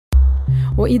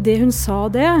Og i det hun sa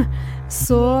det,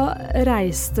 så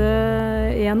reiste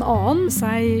en annen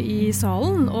seg i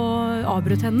salen og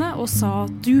avbrøt henne og sa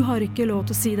at du har ikke lov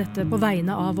til å si dette på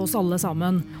vegne av oss alle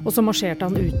sammen. Og så marsjerte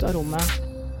han ut av rommet.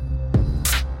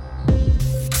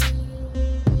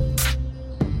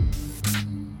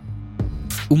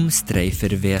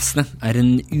 Omstreifervesenet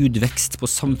en udvekst på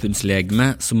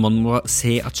samfunnslegeme som man må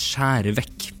se at skjære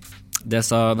vekk. Det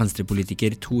sa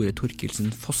venstrepolitiker Tore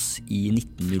Torkelsen Foss i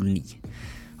 1909.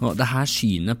 Og det her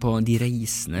synet på de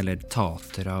reisende, eller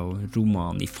tatere og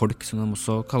romanifolk som de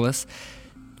også kalles,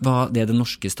 var det den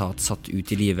norske stat satt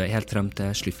ut i livet helt frem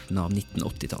til slutten av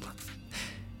 1980-tallet.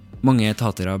 Mange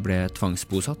tatere ble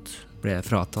tvangsbosatt, ble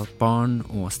fratatt barn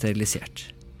og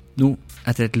sterilisert. Nå,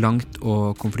 etter et langt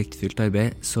og konfliktfylt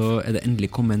arbeid, så det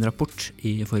endelig kommet en rapport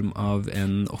i form av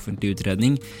en offentlig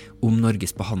utredning om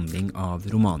Norges behandling av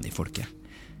romanifolket.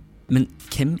 Men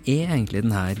hvem egentlig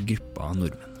denne gruppa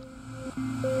nordmenn?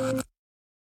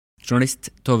 Journalist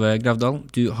Tove Gravdal,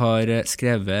 du har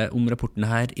skrevet om rapporten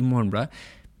her i Morgenbladet.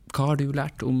 Hva har du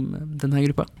lært om denne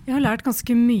gruppa? Jeg har lært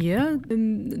ganske mye.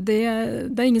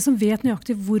 Det ingen som vet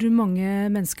nøyaktig hvor mange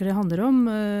mennesker det handler om.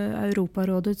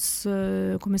 Europarådets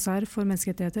kommissær for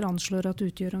menneskerettigheter anslår at det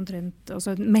utgjør omtrent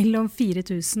mellom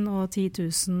 4.000 og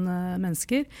 10.000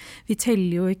 mennesker. Vi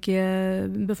teller jo ikke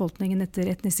befolkningen etter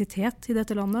etnisitet i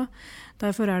dette landet.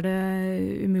 Derfor det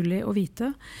umulig å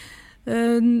vite.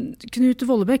 Knut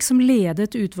Vollebæk, som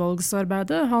ledet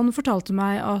utvalgsarbeidet, han fortalte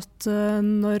meg at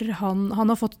når han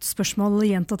har fått spørsmål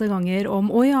gjentatte ganger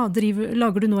om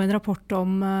lager du nå en rapport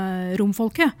om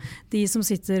romfolket, de som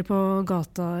sitter på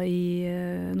gata i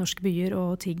norske byer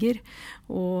og tigger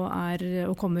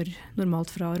og kommer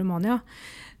normalt fra Romania.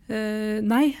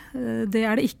 Nei, det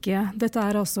det ikke. Dette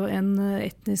altså en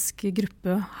etnisk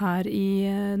gruppe her i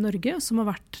Norge som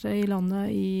har vært i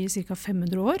landet i ca.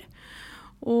 500 år.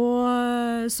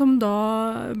 Og som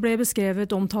da ble beskrevet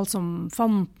omtalt som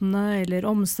fantene eller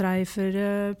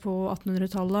omstreifere på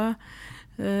 1800-tallet,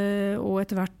 og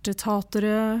etter hvert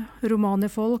tatere,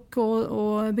 romanifolk,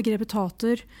 og begrepet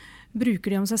tater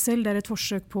bruker de om seg selv. Det et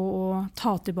forsøk på å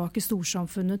ta tilbake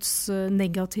storsamfunnets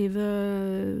negative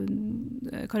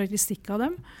karakteristikk av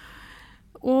dem.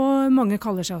 Og mange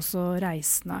kaller seg også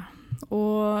reisende.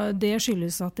 Og det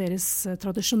skyldes at deres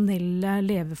tradisjonelle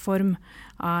leveform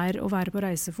å være på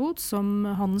reisefot som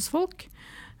handelsfolk.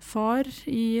 Far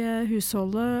i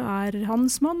husholdet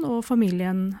handelsmann, og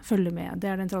familien følger med.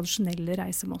 Det den tradisjonelle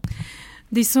reisemåten.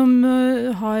 De som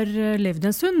har levd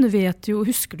en stund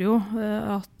husker jo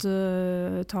at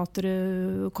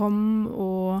tatere kom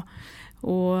og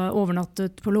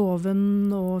overnattet på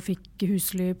låven og fikk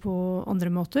husly på andre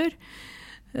måter.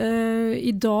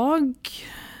 I dag,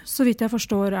 så vidt jeg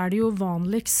forstår, det jo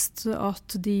vanligst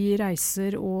at de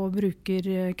reiser og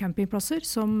bruker campingplasser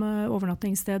som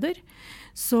overnattingssteder.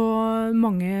 Så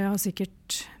mange har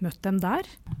sikkert møtt dem der.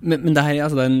 Men det her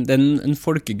det en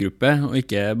folkegruppe, og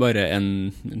ikke bare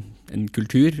en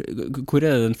kultur. Hvor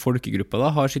det den folkegruppa da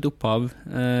har sitt opphav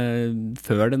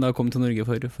før den da kom til Norge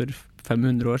for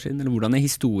 500 år siden? Eller hvordan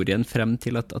historien frem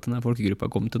til at denne folkegruppa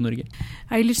kom til Norge?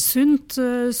 Eilert Sundt,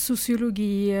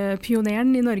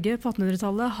 sosiologipioneren i Norge på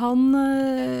 1800-tallet, han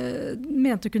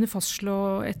mente å kunne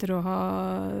fastslå, etter å ha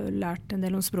lært en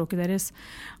del om språket deres,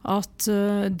 at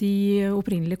de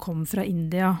opprinnelig kom fra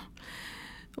India.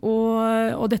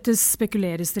 Og dette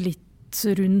spekuleres det litt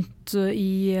rundt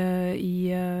i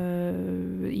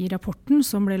rapporten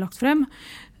som ble lagt frem.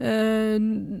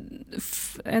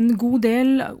 En god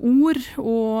del ord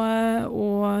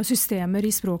og systemer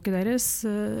i språket deres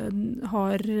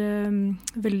har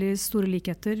veldig store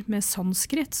likheter med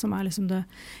sanskrit, som liksom det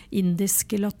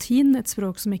indiske latin, et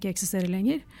språk som ikke eksisterer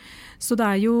lenger. Så det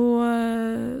jo,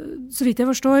 så vidt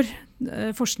jeg forstår,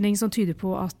 forskning som tyder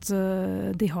på at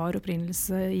de har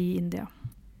opprinnelse i India.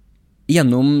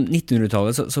 Gjennom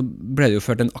 1900-tallet så ble det jo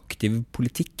ført en aktiv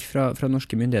politikk fra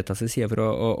norske myndigheters side for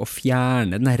å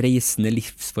fjerne denne reisende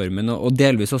livsformen, og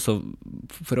delvis også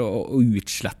for å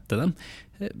utslette dem.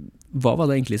 Hva var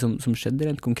det egentlig som skjedde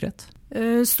rent konkret?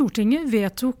 Stortinget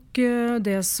vedtok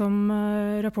det som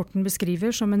rapporten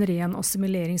beskriver som en ren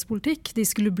assimileringspolitikk. De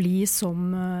skulle bli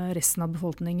som resten av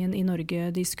befolkningen i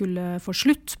Norge. De skulle få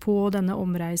slutt på denne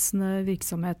omreisende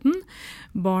virksomheten.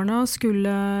 Barna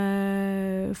skulle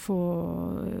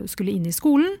inn i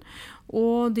skolen,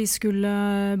 og de skulle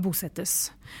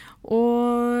bosettes.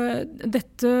 Og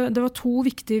det var 2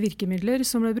 viktige virkemidler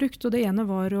som ble brukt, og det ene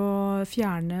var å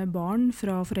fjerne barn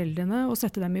fra foreldrene og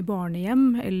sette dem i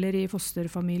barnehjem eller i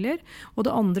fosterfamilier, og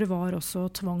det andre var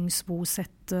også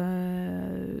tvangsbosette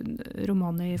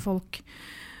romanifolk.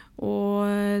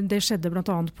 Og det skjedde blant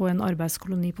annet på en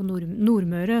arbeidskoloni på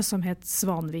Nordmøre som het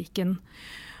Svanviken.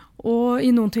 Og i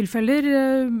noen tilfeller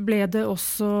ble det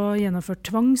også gjennomført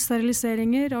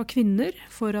tvangssteriliseringer av kvinner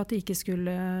for at de ikke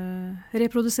skulle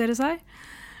reprodusere seg.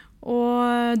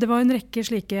 Og det var en rekke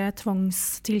slike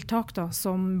tvangstiltak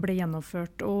som ble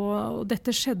gjennomført. Og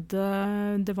dette skjedde,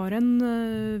 det var en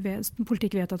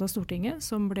politikk vedtatt av Stortinget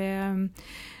som ble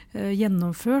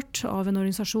gjennomført av en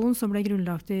organisasjon som ble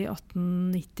grunnlagt i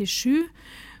 1897.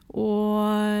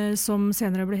 Og som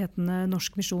senere ble hetende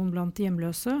Norsk Misjon blant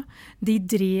hjemløse. De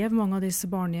drev mange av disse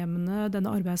barnehjemmene,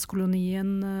 denne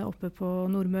arbeidskolonien oppe på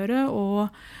Nordmøre,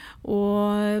 og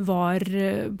var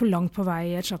langt på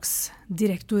vei et slags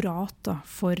direktorat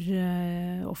for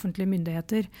offentlige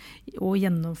myndigheter, og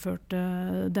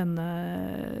gjennomførte denne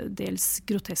dels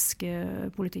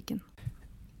groteske politikken.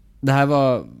 Dette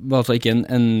var altså ikke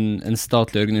en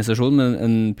statlig organisasjon, men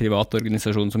en privat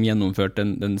organisasjon som gjennomførte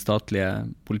den statlige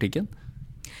politikken?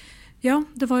 Ja,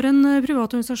 det var en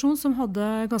privat organisasjon som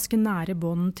hadde ganske nære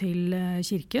bånd til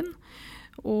kirken.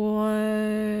 Og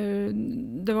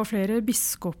det var flere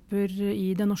biskoper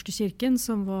i den norske kirken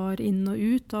som var inn og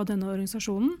ut av denne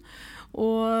organisasjonen.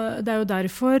 Og det er jo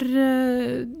derfor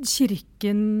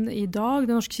kirken i dag,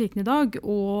 den norske kirken i dag,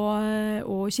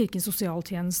 og Kirkens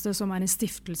Sosialtjeneste, som er en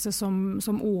stiftelse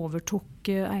som overtok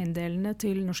eiendelene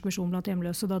til Norsk Misjon blant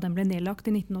hjemløse da den ble nedlagt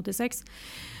i 1986,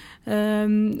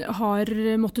 har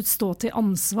måttet stå til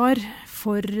ansvar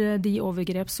for de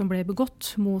overgrep som ble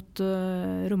begått mot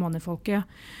romanifolket.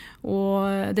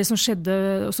 Og det som skjedde,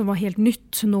 og som var helt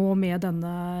nytt nå med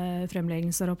denne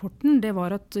fremleggelsesrapporten, det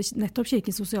var at nettopp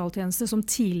Kirkens Sosialtjeneste, som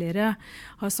tidligere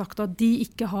har sagt at de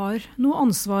ikke har noe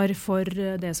ansvar for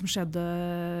det som skjedde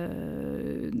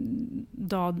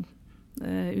da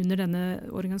under denne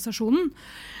organisasjonen,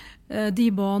 de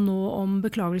ba nå om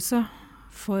beklagelse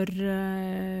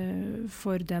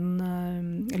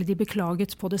eller de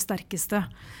beklaget på det sterkeste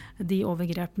de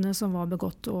overgrepene som var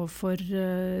begått overfor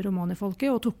romanifolket,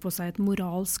 og tok på seg et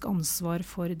moralsk ansvar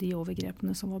for de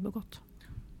overgrepene som var begått.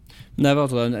 Men det var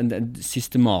altså en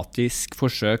systematisk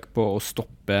forsøk på å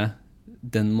stoppe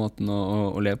den måten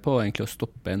å leve på, og egentlig å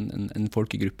stoppe en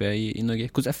folkegruppe i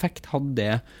Norge. Hvilken effekt hadde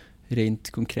det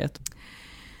rent konkret?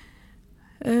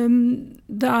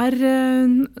 Det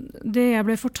jeg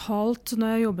ble fortalt når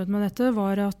jeg jobbet med dette,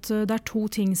 var at det er to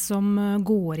ting som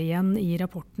går igjen i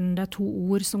rapporten. Det er to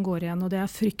ord som går igjen, og det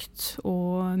er frykt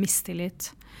og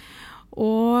mistillit.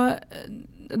 Og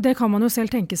det kan man jo selv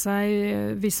tenke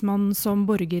seg hvis man som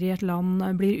borger i et land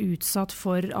blir utsatt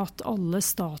for at alle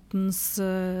statens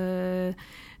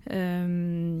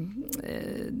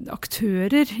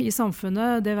aktører i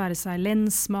samfunnet, det være seg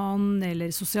lensmann eller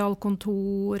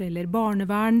sosialkontor eller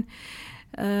barnevern,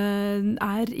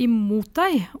 er imot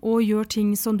deg og gjør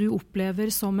ting som du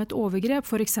opplever som et overgrep,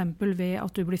 for eksempel ved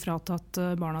at du blir fratatt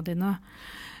barna dine.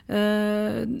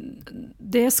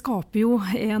 Det skaper jo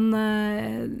en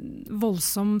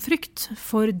voldsom frykt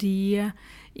for de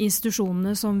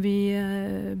institusjonene som vi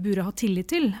burde ha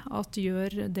tillit til at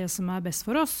gjør det som er best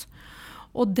for oss.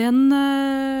 Og den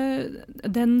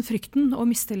frykten og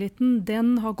mistilliten,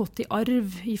 den har gått i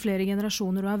arv i flere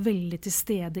generasjoner og er veldig til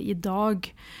stede i dag,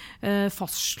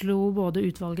 fastslo både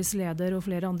utvalgets leder og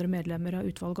flere andre medlemmer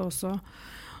av utvalget også.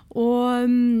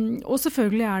 Og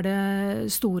selvfølgelig er det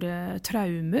store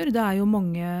traumer. Det er jo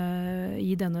mange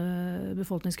i denne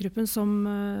befolkningsgruppen som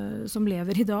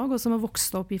lever i dag, og som har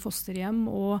vokst opp i fosterhjem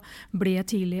og ble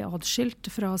tidlig adskilt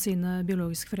fra sine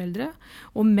biologiske foreldre.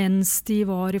 Og mens de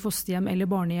var i fosterhjem eller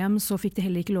barnehjem, så fikk de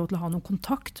heller ikke lov til å ha noen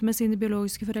kontakt med sine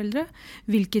biologiske foreldre,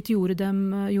 hvilket gjorde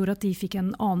at de fikk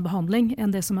en annen behandling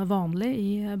enn det som er vanlig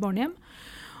i barnehjem.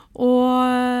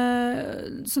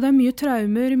 Så det er mye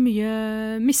traumer,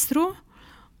 mye mistro,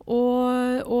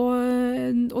 og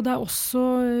det er også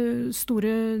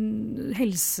store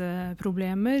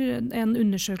helseproblemer. En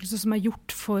undersøkelse som er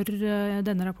gjort for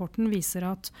denne rapporten viser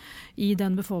at i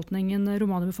den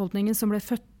romanibefolkningen som ble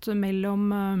født mellom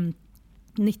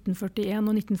 1941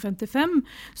 og 1955,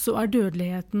 så er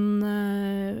dødeligheten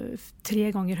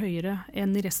 3 ganger høyere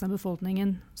enn i resten av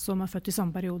befolkningen som er født i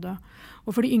samme periode.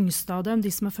 Og for de yngste av dem,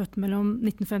 de som er født mellom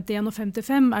 1951 og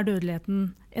 55, er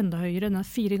dødeligheten enda høyere. Den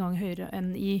er 4 ganger høyere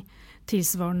enn i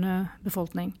tilsvarende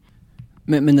befolkning.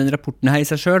 Men den rapporten her i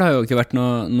seg selv har jo ikke vært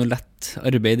noe lett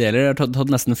arbeid. Det har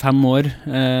tatt nesten 5 år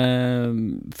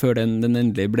før den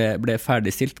endelig ble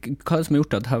ferdigstilt. Hva er det som har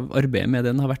gjort at arbeidet med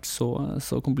den har vært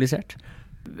så komplisert?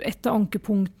 Et av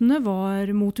ankepunktene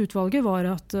mot utvalget var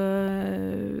at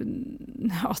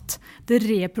det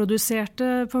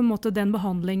reproduserte på en måte den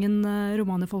behandlingen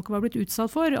romanifolket var blitt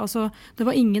utsatt for. Altså, det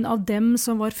var ingen av dem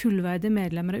som var fullverdige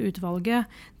medlemmer av utvalget,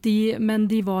 men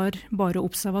de var bare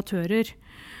observatører.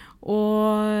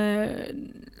 Og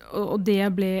det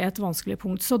ble et vanskelig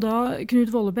punkt. Så da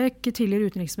Knut Vollebæk, tidligere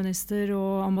utenriksminister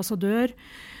og ambassadør,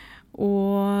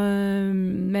 og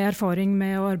med erfaring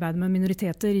med å arbeide med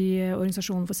minoriteter i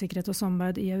Organisasjonen for sikkerhet og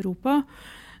samarbeid i Europa,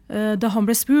 da han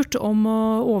ble spurt om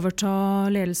å overta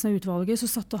ledelsen av utvalget, så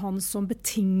satte han som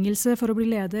betingelse for å bli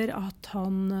leder at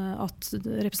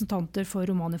representanter for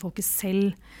romanifolket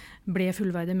selv ble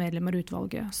fullverdige medlemmer av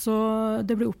utvalget. Så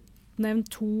det ble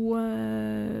oppnevnt to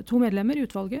medlemmer i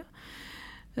utvalget,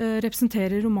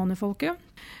 representerer romanifolket.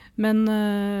 Men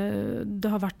det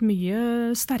har vært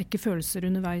mye sterke følelser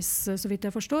underveis, så vidt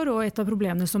jeg forstår. Og et av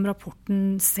problemene som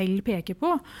rapporten selv peker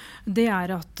på, det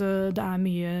er at det er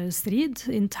mye strid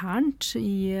internt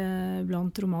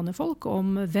blant romanifolk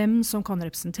om hvem som kan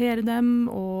representere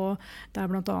dem. Og det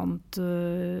er blant annet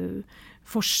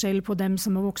forskjell på dem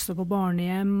som har vokst opp på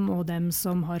barnehjem, og dem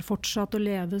som har fortsatt å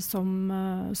leve som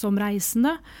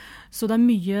reisende. Så det er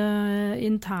mye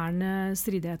interne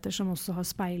stridigheter som også har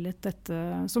speilet dette,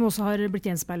 som også har blitt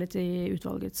gjenspeilet i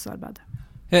utvalgets arbeid.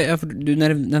 Ja, for du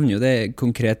nevner jo det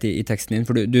konkret i teksten din,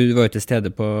 for du var jo til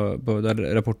stede da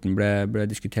rapporten ble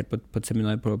diskutert på et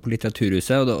seminar på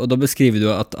Litteraturhuset, og da beskriver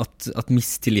du at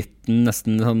mistilliten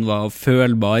nesten var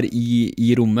følbar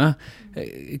i rommet.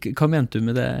 Hva mente du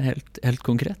med det helt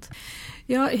konkret?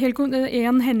 Ja,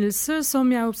 en hendelse som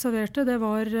jeg observerte, det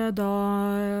var da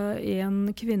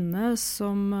en kvinne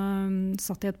som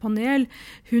satt i et panel.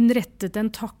 Hun rettet en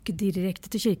takk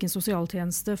direkte til Kirkens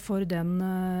sosialtjeneste for den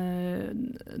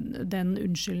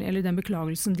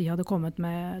beklagelsen de hadde kommet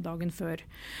med dagen før.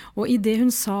 Og i det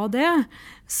hun sa det,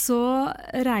 så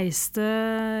reiste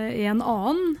en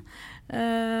annen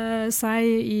seg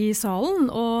i salen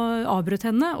og avbrøt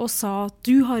henne og sa at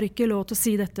du har ikke lov til å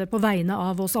si dette på vegne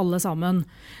av oss alle sammen.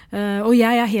 Og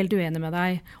jeg er helt uenig med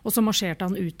deg. Og så marsjerte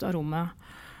han ut av rommet.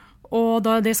 Og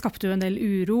det skapte jo en del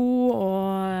uro,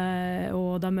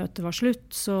 og da møtet var slutt,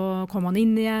 så kom han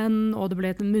inn igjen, og det ble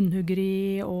et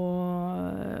munnhuggeri,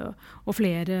 og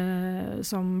flere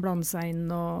som blandet seg inn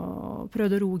og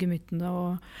prøvde å roe gemyttene.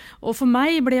 Og for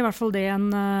meg ble i hvert fall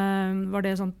var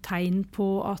det et sånt tegn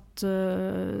på at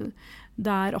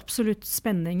det er absolutt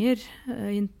spenninger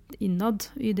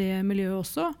innad i det miljøet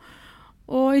også.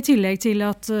 Og i tillegg til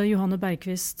at Johanne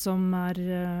Bergqvist, som er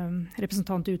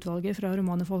representant i utvalget fra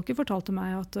romanifolket, fortalte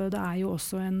meg at det er jo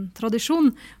også en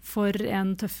tradisjon for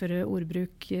en tøffere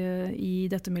ordbruk i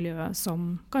dette miljøet,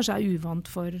 som kanskje er uvant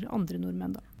for andre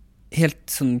nordmenn da.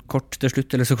 Helt sånn kort til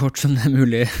slutt, eller så kort som det er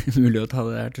mulig å ta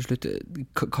det her til slutt.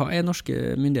 Hva er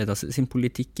norske myndigheter sin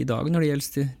politikk i dag når det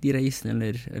gjelder de reisende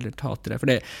eller tatere? For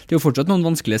det er jo fortsatt noen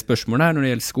vanskelige spørsmål her når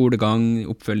det gjelder skolegang,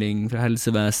 oppfølging fra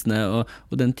helsevesenet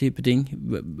og den type ting.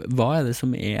 Hva er det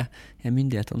som er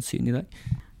myndighetenes syn i dag?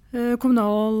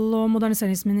 Kommunal- og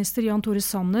moderniseringsminister Jan Tore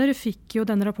Sanner fikk jo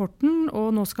denne rapporten,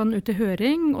 og nå skal den ut til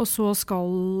høring, og så skal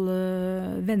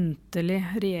ventelig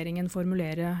regjeringen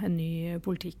formulere en ny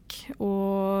politikk.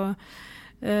 Og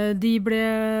de ble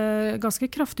ganske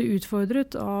kraftig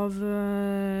utfordret av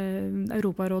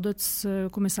Europarådets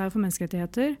kommissær for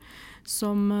menneskerettigheter,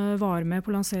 som var med på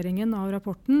lanseringen av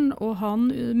rapporten, og han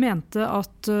mente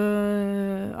at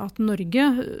Norge,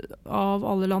 av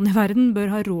alle land i verden,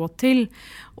 bør ha råd til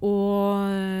å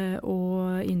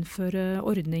innføre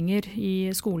ordninger i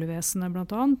skolevesenet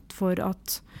blant annet, for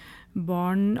at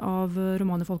barn av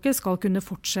romanifolket skal kunne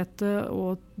fortsette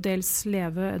å dels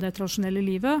leve det tradisjonelle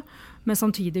livet, men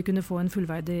samtidig kunne få en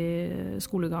fullverdig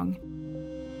skolegang.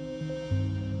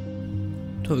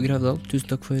 Tove Gravdal,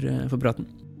 tusen takk for praten.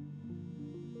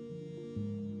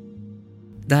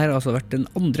 Dette har altså vært den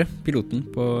andre piloten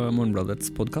på Morgenbladets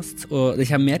podcast, og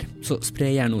det kommer mer, så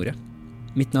spre gjerne ordet.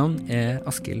 Mitt navn er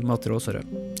Askild Matre Aasarød.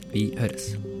 Vi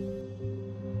høres.